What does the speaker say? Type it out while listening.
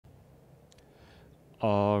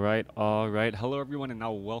Alright. Hello everyone and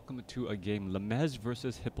now welcome to a game Lemes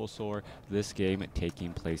versus Hipposaur. This game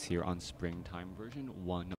taking place here on Springtime version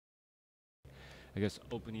 1. I guess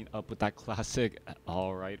opening up with that classic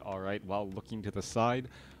alright while looking to the side.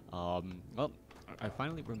 Well, I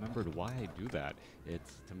finally remembered why I do that.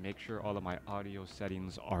 It's to make sure all of my audio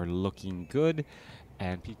settings are looking good.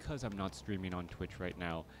 And because I'm not streaming on Twitch right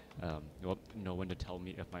now, well, no one to tell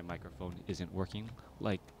me if my microphone isn't working,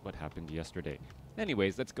 like what happened yesterday.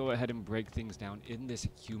 Anyways, let's go ahead and break things down in this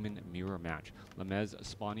human mirror match. Lemes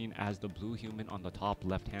spawning as the blue human on the top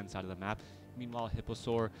left-hand side of the map. Meanwhile,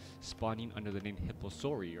 Hipposaur spawning under the name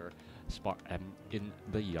Hipposaur in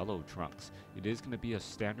the yellow trunks. It is going to be a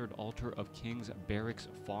standard Altar of Kings barracks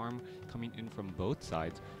farm coming in from both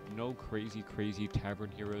sides. No crazy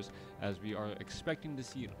tavern heroes, as we are expecting to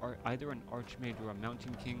see either an Archmage or a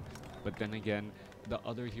Mountain King, but then again, the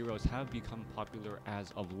other heroes have become popular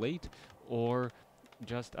as of late, or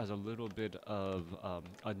just as a little bit of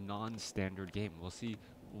a non-standard game. We'll see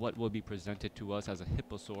what will be presented to us as a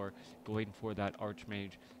Hipposaur going for that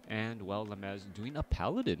Archmage, and well, Lemes doing a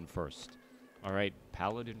Paladin first. Alright,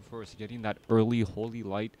 Paladin first, getting that early Holy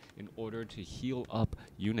Light in order to heal up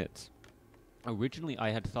units. Originally,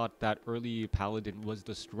 I had thought that early Paladin was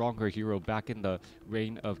the stronger hero back in the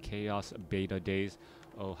Reign of Chaos beta days.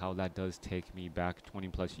 Oh, how that does take me back 20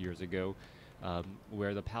 plus years ago.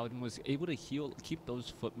 Where the Paladin was able to keep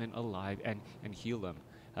those footmen alive and heal them.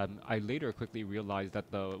 I later quickly realized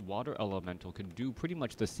that the Water Elemental could do pretty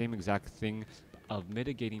much the same exact thing of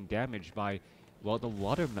mitigating damage by, well, the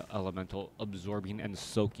Water Elemental absorbing and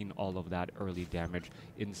soaking all of that early damage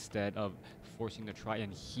instead of forcing to try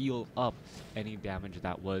and heal up any damage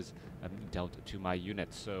that was dealt to my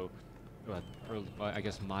units. So, I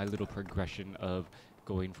guess my little progression of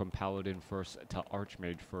going from Paladin first to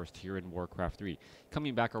Archmage first here in WarCraft 3.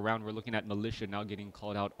 Coming back around, we're looking at Militia now getting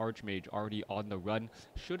called out. Archmage already on the run.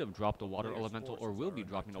 Should have dropped a Water Elemental, or will be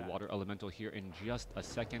dropping a Water Elemental here in just a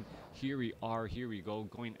second. Here we go,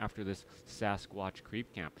 going after this Sasquatch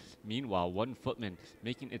creep camp. Meanwhile, one footman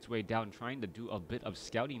making its way down, trying to do a bit of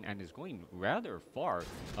scouting, and is going rather far.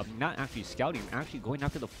 Not actually scouting, actually going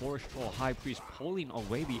after the Forest Troll High Priest, pulling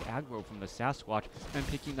away the aggro from the Sasquatch, and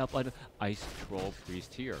picking up an Ice Troll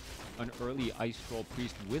Priest here. An early Ice Troll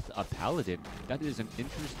Priest with a Paladin. That is an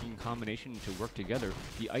interesting combination to work together.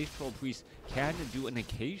 The Ice Troll Priest can do an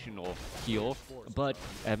occasional heal, but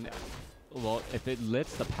well, if it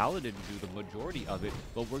lets the Paladin do the majority of it,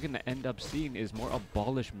 what we're going to end up seeing is more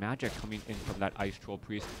Abolish magic coming in from that Ice Troll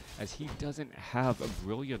Priest, as he doesn't have a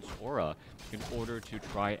Brilliance Aura in order to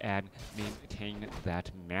try and maintain that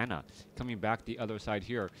mana. Coming back the other side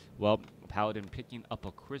here, well, Paladin picking up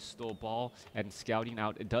a crystal ball and scouting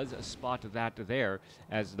out. It does spot that there,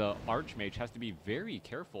 as the Archmage has to be very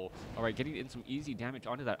careful. Alright, getting in some easy damage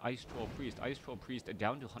onto that Ice Troll Priest. Ice Troll Priest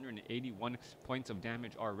down to 181 points of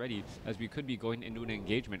damage already, as we could be going into an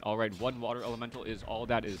engagement. Alright, one Water Elemental is all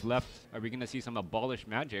that is left. Are we going to see some Abolish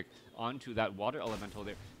magic onto that Water Elemental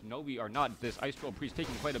there? No, we are not. This Ice Troll Priest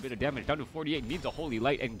taking quite a bit of damage, down to 48, needs a Holy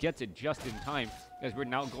Light, and gets it just in time, as we're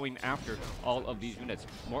now going after all of these units.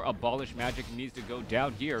 More Abolish magic needs to go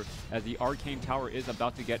down here, as the Arcane Tower is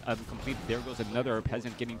about to get complete. There goes another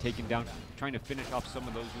Peasant getting taken down, trying to finish off some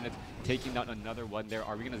of those units, taking out another one there.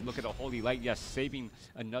 Are we going to look at a Holy Light? Yes, saving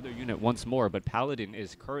another unit once more, but Paladin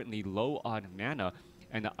is currently low on mana,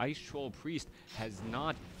 and the Ice Troll Priest has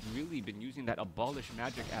not really been using that Abolish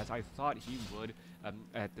magic as I thought he would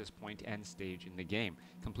at this point and stage in the game.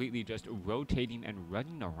 Completely just rotating and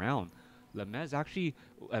running around. Lemes actually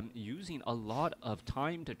using a lot of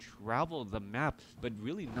time to travel the map, but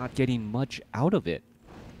really not getting much out of it.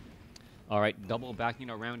 Alright, double backing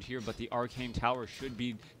around here, but the Arcane Tower should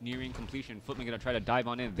be nearing completion. Footman going to try to dive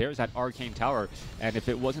on in. There's that Arcane Tower, and if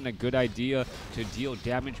it wasn't a good idea to deal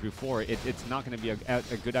damage before, it's not going to be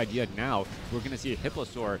a good idea now. We're going to see a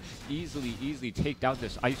Hipposaur easily take down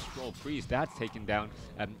this Ice Troll Priest. That's taken down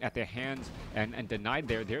at the hands and denied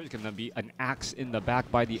there. There's going to be an axe in the back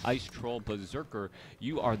by the Ice Troll Berserker.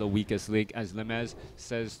 You are the weakest link, as Lemes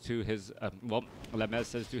says to his, Lemes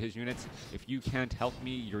says to his units, if you can't help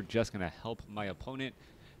me, you're just going to help my opponent,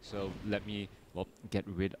 so let me, well, get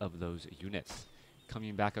rid of those units.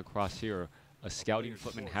 Coming back across here, a scouting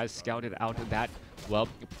footman has scouted out that, well,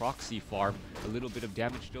 proxy farm. A little bit of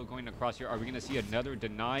damage still going across here. Are we going to see another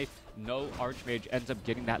deny? No, Archmage ends up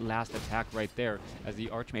getting that last attack right there, as the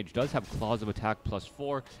Archmage does have Claws of Attack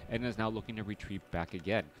 +4 and is now looking to retreat back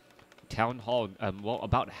again. Town Hall, well,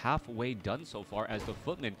 about halfway done so far, as the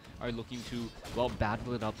Footmen are looking to, well,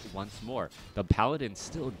 battle it up once more. The Paladin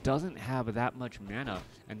still doesn't have that much mana,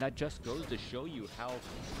 and that just goes to show you how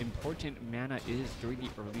important mana is during the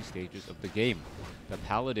early stages of the game. The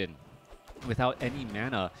Paladin, without any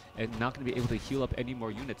mana and not going to be able to heal up any more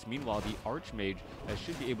units. Meanwhile, the Archmage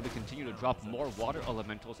should be able to continue to drop more water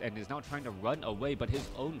elementals and is now trying to run away, but his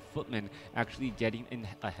own Footmen actually getting in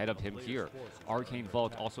ahead of him here. Arcane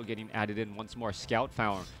Vault also getting added in once more. Scout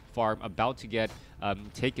farm about to get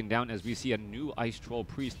taken down, as we see a new Ice Troll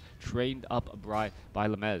Priest trained up by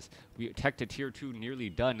Lemes. Tech to tier 2 nearly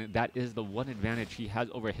done. That is the one advantage he has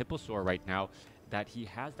over Hipposaur right now, that he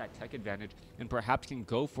has that tech advantage and perhaps can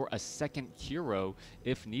go for a second hero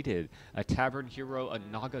if needed. A Tavern hero, a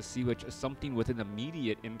Naga Sea Witch, something with an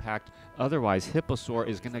immediate impact. Otherwise, Hipposaur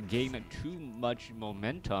is going to gain too much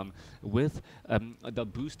momentum with the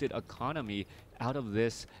boosted economy out of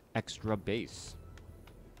this extra base.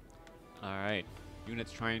 All right.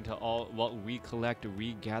 Units trying to all, well, recollect,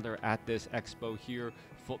 regather at this expo here.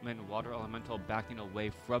 Footman, Water Elemental backing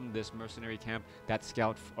away from this mercenary camp. That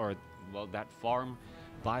scout, or well, that farm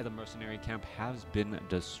by the mercenary camp has been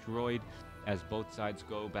destroyed, as both sides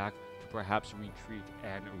go back to perhaps retreat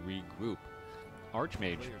and regroup.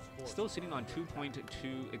 Archmage still sitting on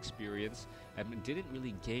 2.2 experience and didn't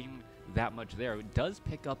really gain that much there. It does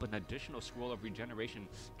pick up an additional scroll of regeneration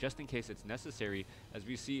just in case it's necessary, as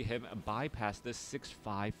we see him bypass this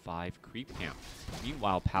 655 creep camp.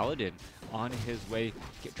 Meanwhile, Paladin on his way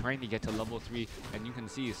trying to get to level 3, and you can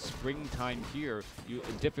see springtime here.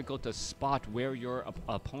 Difficult to spot where your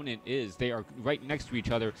opponent is. They are right next to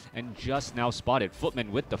each other and just now spotted.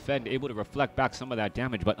 Footman with defend, able to reflect back some of that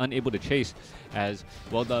damage, but unable to chase, as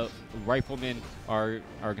well the riflemen are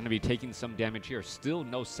going to be taking some damage here. Still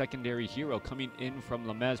no secondary hero coming in from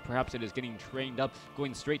Lemes. Perhaps it is getting trained up,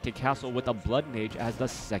 going straight to castle with a Blood Mage as the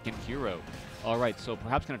second hero. All right, so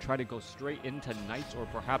perhaps going to try to go straight into Knights or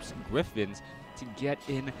perhaps Griffins to get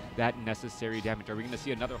in that necessary damage. Are we going to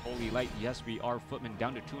see another Holy Light? Yes, we are. Footman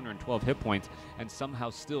down to 212 hit points and somehow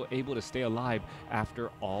still able to stay alive after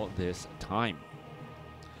all this time.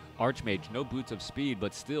 Archmage, no boots of speed,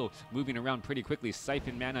 but still moving around pretty quickly.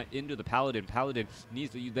 Siphon mana into the Paladin. Paladin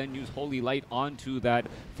needs to then use Holy Light onto that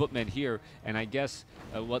Footman here. And I guess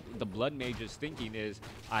what the Blood Mage is thinking is,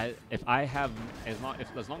 as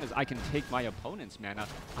long as I can take my opponent's mana,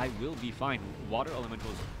 I will be fine. Water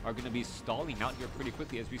Elementals are going to be stalling out here pretty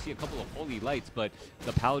quickly, as we see a couple of Holy Lights, but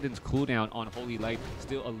the Paladin's cooldown on Holy Light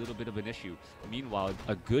still a little bit of an issue. Meanwhile,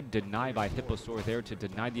 a good deny by Hipposaur there to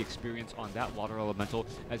deny the experience on that Water Elemental,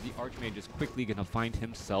 as the Archmage is quickly going to find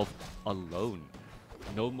himself alone.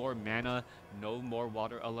 No more mana, no more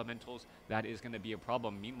Water Elementals. That is going to be a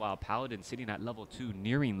problem. Meanwhile, Paladin sitting at level 2,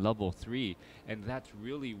 nearing level 3. And that's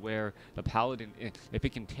really where the Paladin, if it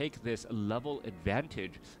can take this level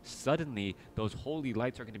advantage, suddenly those Holy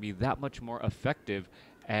Lights are going to be that much more effective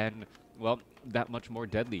and, well, that much more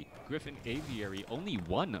deadly. Griffin Aviary, only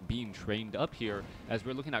one being trained up here, as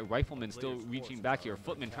we're looking at Riflemen still reaching back here.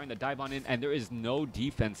 Footmen trying to dive on in, and there is no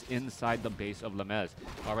defense inside the base of Lemes.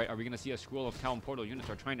 All right, are we going to see a Scroll of Town Portal?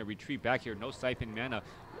 Units are trying to retreat back here. No Siphon mana.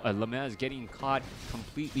 Lemes getting caught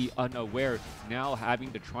completely unaware, now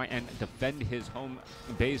having to try and defend his home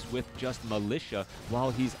base with just Militia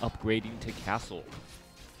while he's upgrading to Castle.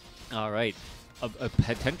 All right. A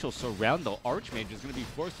potential surround, though. Archmage is going to be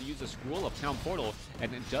forced to use the Scroll of Town Portal,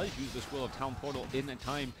 and it does use the Scroll of Town Portal in a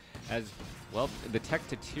time as, well, the tech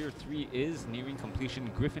to tier 3 is nearing completion.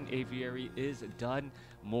 Griffin Aviary is done.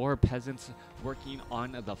 More peasants working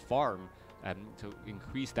on the farm to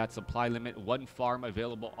increase that supply limit. One farm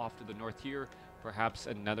available off to the north here. Perhaps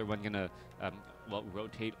another one going to, well,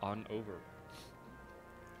 rotate on over.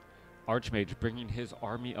 Archmage bringing his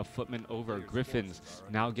army of Footmen over. Griffins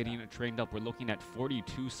now getting trained up. We're looking at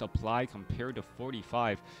 42 supply compared to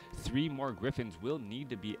 45. 3 more Griffins will need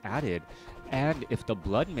to be added. And if the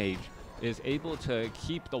Blood Mage is able to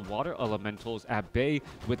keep the Water Elementals at bay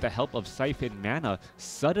with the help of Siphon mana,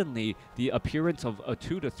 suddenly the appearance of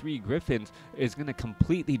 2 to 3 Griffins is going to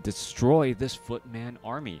completely destroy this Footman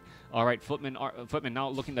army. All right, Footman now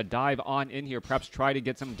looking to dive on in here, perhaps try to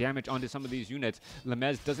get some damage onto some of these units.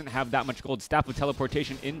 Lemes doesn't have that much gold. Staff of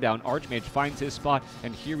Teleportation inbound. Archmage finds his spot,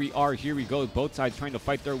 and here we are. Here we go. Both sides trying to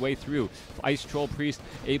fight their way through. Ice Troll Priest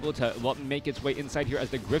able to, well, make its way inside here as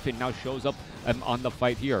the Griffin now shows up on the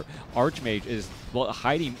fight here. Archmage is, well,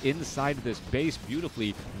 hiding inside this base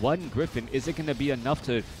beautifully. One Griffin, is it going to be enough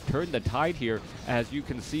to turn the tide here? As you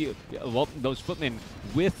can see, well, those Footmen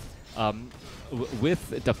with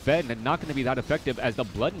with defend, not going to be that effective as the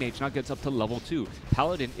Blood Mage now gets up to level 2.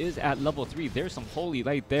 Paladin is at level 3. There's some holy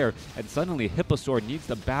light there, and suddenly Hipposaur needs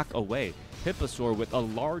to back away. Hipposaur, with a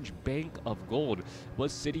large bank of gold,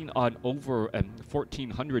 was sitting on over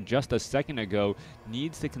 1,400 just a second ago,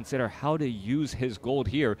 needs to consider how to use his gold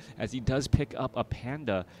here, as he does pick up a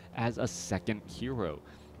Panda as a second hero.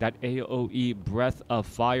 That AoE Breath of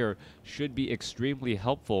Fire should be extremely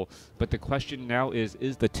helpful, but the question now is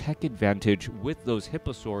the tech advantage with those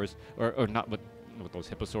Hipposaurs, or not with those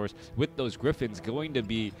Hipposaurs, with those Griffins going to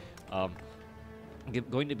be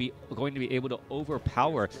going to be able to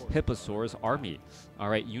overpower Hipposaur's army. All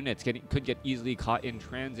right, units could get easily caught in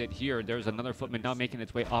transit here. There's another footman now making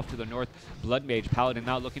its way off to the north. Blood Mage Paladin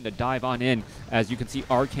now looking to dive on in. As you can see,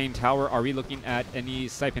 Arcane Tower. Are we looking at any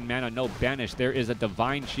siphon mana? No, banish. There is a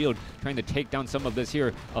Divine Shield trying to take down some of this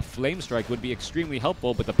here. A Flame Strike would be extremely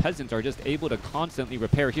helpful, but the peasants are just able to constantly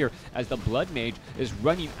repair here as the Blood Mage is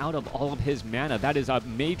running out of all of his mana. That is a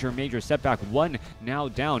major setback. One now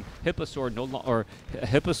down.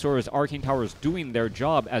 Hipposaur's Arcane Tower is doing their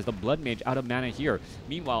job as the Blood Mage out of mana here.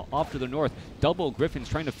 Meanwhile, off to the north, double Griffins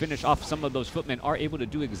trying to finish off some of those footmen are able to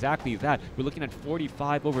do exactly that. We're looking at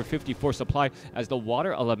 45 over 54 supply as the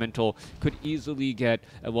Water Elemental could easily get,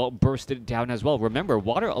 bursted down as well. Remember,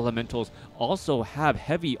 Water Elementals also have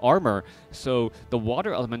heavy armor, so the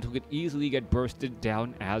Water Elemental could easily get bursted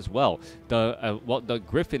down as well. The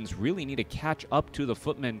Griffins really need to catch up to the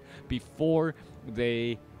footmen before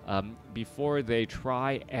they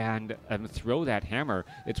try and throw that hammer.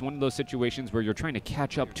 It's one of those situations where you're trying to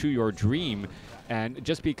catch up to your dream, and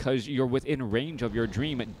just because you're within range of your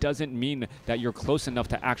dream, it doesn't mean that you're close enough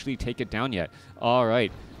to actually take it down yet. All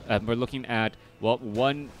right, we're looking at,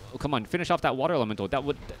 come on, finish off that Water Elemental. That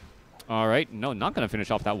would... All right, no, not going to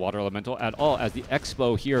finish off that Water Elemental at all, as the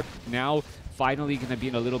Expo here now finally going to be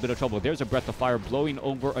in a little bit of trouble. There's a Breath of Fire blowing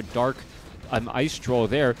over a dark Ice Troll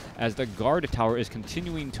there, as the Guard Tower is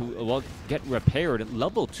continuing to get repaired.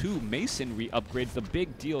 Level 2 Masonry upgrades, the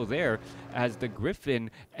big deal there, as the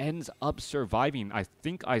Griffin ends up surviving. I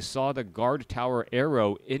think I saw the Guard Tower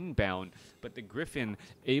arrow inbound, but the Griffin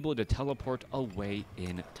able to teleport away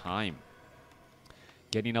in time.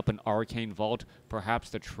 Getting up an Arcane Vault, perhaps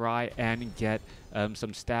to try and get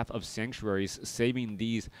some Staff of Sanctuaries, saving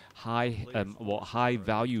these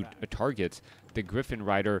high-valued targets. The Griffin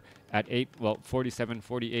Rider at 47,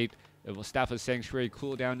 48, it will Staff of Sanctuary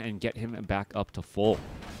cooldown and get him back up to full.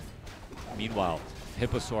 Meanwhile,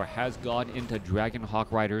 Hipposaur has gone into Dragonhawk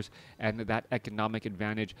Riders, and that economic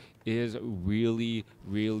advantage is really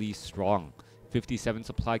strong. 57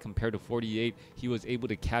 supply compared to 48. He was able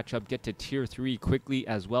to catch up, get to tier 3 quickly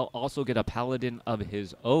as well, also get a Paladin of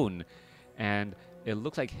his own. And it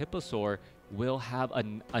looks like Hipposaur will have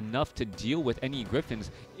enough to deal with any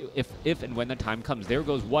Griffins if and when the time comes. There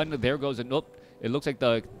goes one, there goes a... Nope. It looks like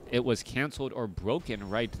it was canceled or broken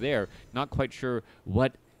right there. Not quite sure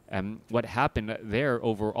what happened there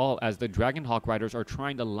overall, as the Dragonhawk Riders are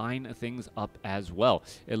trying to line things up as well.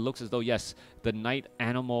 It looks as though, yes, the Night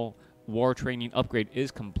Animal War Training upgrade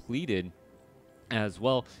is completed as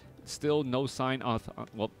well. Still no sign of...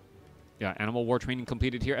 Animal War Training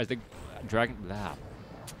completed here as the Dragonhawk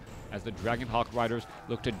Riders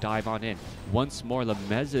look to dive on in. Once more,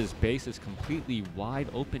 Lemes's base is completely wide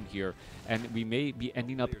open here, and we may be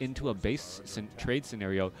ending up into a base trade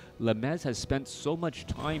scenario. Lemes has spent so much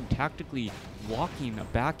time tactically walking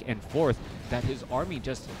back and forth that his army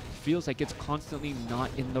just feels like it's constantly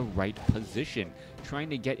not in the right position.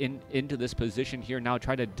 Trying to get into this position here now,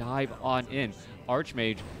 try to dive on in.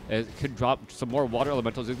 Archmage could drop some more Water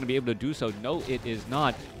Elementals. Is going to be able to do so. No, it is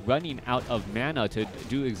not. Running out of mana to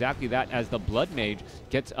do exactly that, as the Blood Mage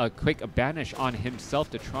gets a quick banish on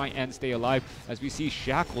himself to try and stay alive, as we see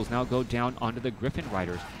Shackles now go down onto the Griffin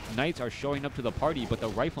Riders. Knights are showing up to the party, but the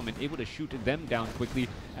Riflemen able to shoot them down quickly,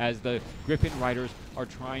 as the Griffin Riders are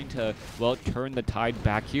trying to, turn the tide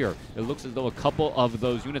back here. It looks as though a couple of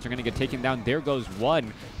those units are going to get taken down. There goes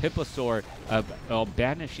one. Hipposaur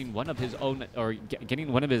banishing one of his own, or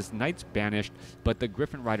getting one of his knights banished, but the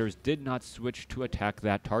Griffin Riders did not switch to attack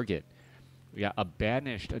that target. Yeah, a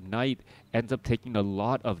banished knight ends up taking a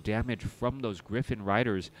lot of damage from those Griffin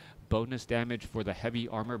Riders. Bonus damage for the heavy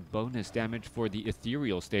armor, bonus damage for the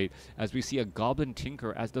ethereal state, as we see a Goblin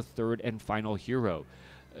Tinker as the third and final hero.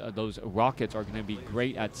 Those rockets are going to be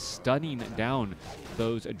great at stunning down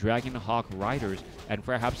those Dragonhawk Riders, and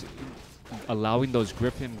perhaps allowing those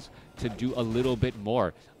Griffins to do a little bit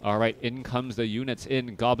more. All right, in comes the units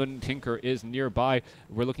in. Goblin Tinker is nearby.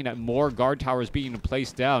 We're looking at more guard towers being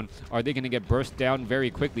placed down. Are they going to get burst down very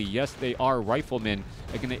quickly? Yes, they are. Riflemen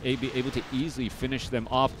are going to be able to easily finish them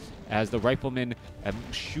off, as the Riflemen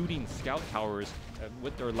shooting scout towers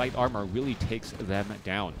with their light armor really takes them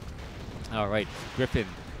down. All right, Griffin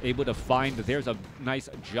able to find, there's a nice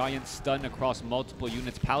giant stun across multiple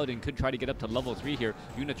units. Paladin could try to get up to level 3 here.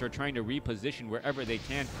 Units are trying to reposition wherever they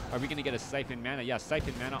can. Are we going to get a Siphon Mana? Yeah,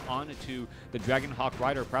 Siphon Mana onto the Dragonhawk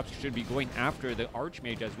Rider. Perhaps should be going after the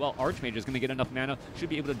Archmage as well. Archmage is going to get enough mana. Should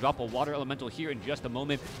be able to drop a Water Elemental here in just a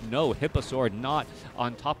moment. No, Hipposaur not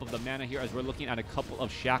on top of the mana here, as we're looking at a couple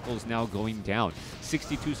of shackles now going down.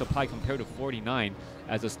 62 supply compared to 49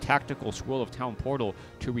 as this tactical Scroll of Town Portal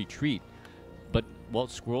to retreat. But, well,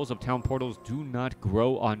 Scrolls of Town Portals do not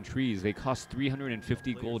grow on trees. They cost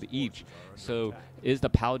 350 gold each. So is the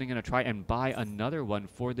Paladin going to try and buy another one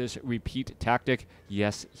for this repeat tactic?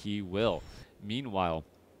 Yes, he will. Meanwhile,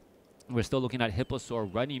 we're still looking at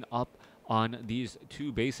Hipposaur running up on these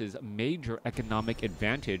two bases. Major economic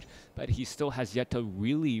advantage, but he still has yet to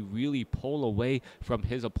really pull away from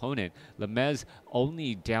his opponent. Lemes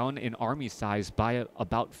only down in army size by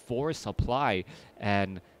about 4 supply.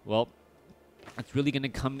 And, well, it's really going to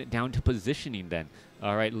come down to positioning then.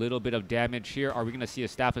 All right, little bit of damage here. Are we going to see a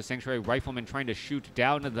Staff of Sanctuary? Rifleman trying to shoot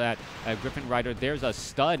down that Griffin Rider. There's a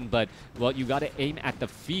stun, but, well, you got to aim at the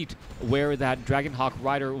feet where that Dragonhawk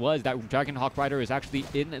Rider was. That Dragonhawk Rider is actually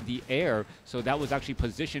in the air, so that was actually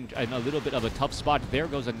positioned in a little bit of a tough spot. There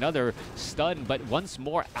goes another stun, but once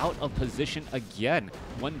more out of position again.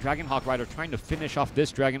 One Dragonhawk Rider trying to finish off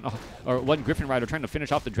this one Griffin Rider trying to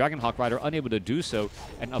finish off the Dragonhawk Rider, unable to do so.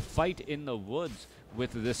 And a fight in the woods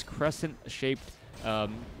with this crescent-shaped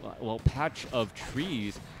patch of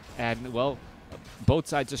trees, and, well, both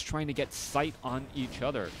sides just trying to get sight on each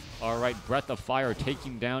other. All right, Breath of Fire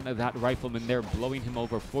taking down that Rifleman there, blowing him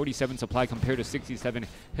over. 47 supply compared to 67.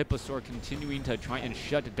 Hipposaur continuing to try and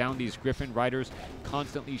shut down these Griffin Riders,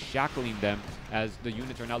 constantly shackling them as the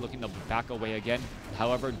units are now looking to back away again.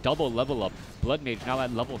 However, double level up. Blood Mage now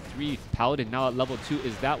at level 3. Paladin now at level 2.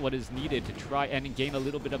 Is that what is needed to try and gain a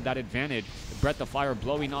little bit of that advantage? Breath of Fire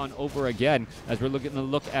blowing on over again as we're looking to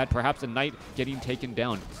look at perhaps a Knight getting taken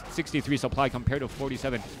down. 63 supply compared to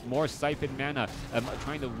 47. More Siphon Mana,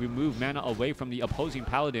 trying to remove mana away from the opposing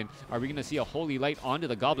Paladin. Are we going to see a Holy Light onto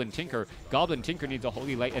the Goblin Tinker? Goblin Tinker needs a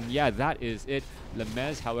Holy Light, and yeah, that is it.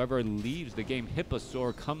 Lemes, however, leaves the game.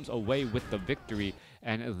 Hipposaur comes away with the victory,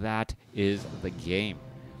 and that is the game.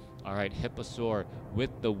 All right, Hipposaur with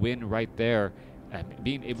the win right there, and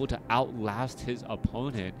being able to outlast his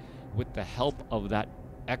opponent with the help of that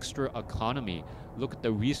extra economy. Look at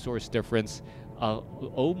the resource difference.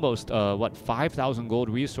 Almost 5,000 gold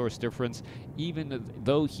resource difference, even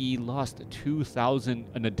though he lost 2,000,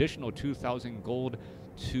 an additional 2,000 gold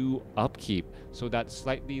to upkeep. So that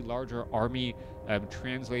slightly larger army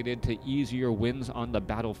translated to easier wins on the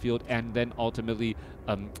battlefield, and then ultimately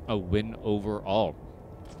a win overall.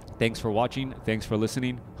 Thanks for watching. Thanks for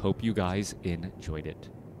listening. Hope you guys enjoyed it.